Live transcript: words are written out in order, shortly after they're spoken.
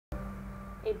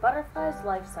A Butterfly's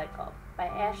Life Cycle by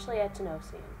Ashley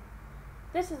Atanosian.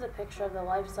 This is a picture of the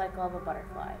life cycle of a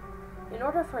butterfly. In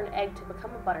order for an egg to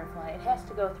become a butterfly, it has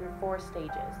to go through 4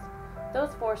 stages.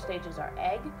 Those 4 stages are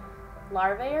egg,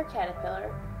 larvae or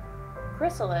caterpillar,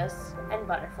 chrysalis, and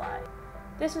butterfly.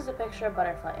 This is a picture of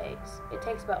butterfly eggs. It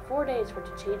takes about 4 days for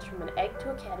it to change from an egg to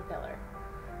a caterpillar.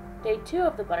 Day 2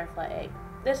 of the butterfly egg.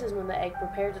 This is when the egg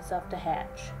prepares itself to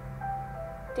hatch.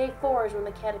 Day 4 is when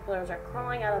the caterpillars are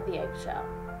crawling out of the eggshell.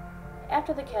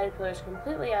 After the caterpillar is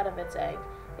completely out of its egg,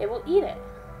 it will eat it.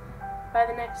 By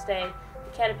the next day,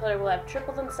 the caterpillar will have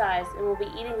tripled in size and will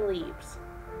be eating leaves.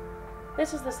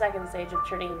 This is the second stage of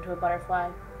turning into a butterfly.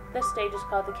 This stage is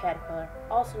called the caterpillar,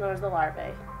 also known as the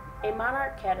larvae. A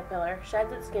monarch caterpillar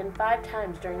sheds its skin 5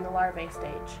 times during the larvae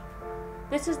stage.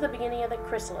 This is the beginning of the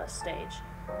chrysalis stage.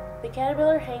 The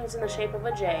caterpillar hangs in the shape of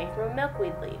a J from a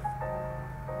milkweed leaf.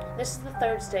 This is the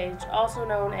third stage, also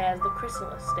known as the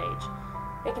chrysalis stage.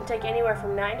 It can take anywhere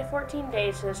from 9 to 14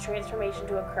 days for this transformation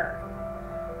to occur.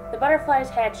 The butterfly's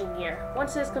hatching year.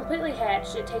 Once it is completely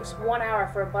hatched, it takes 1 hour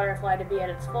for a butterfly to be at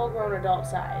its full-grown adult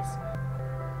size.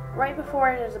 Right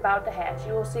before it is about to hatch,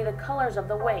 you will see the colors of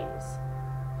the wings.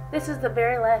 This is the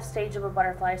very last stage of a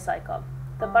butterfly cycle.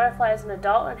 The butterfly is an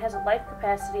adult and has a life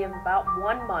capacity of about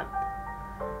 1 month.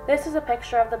 This is a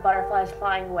picture of the butterflies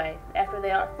flying away. After they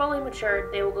are fully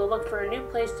matured, they will go look for a new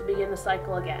place to begin the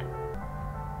cycle again.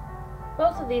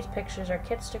 Both of these pictures are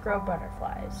kits to grow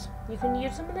butterflies. You can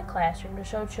use them in the classroom to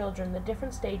show children the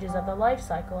different stages of the life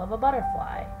cycle of a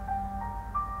butterfly.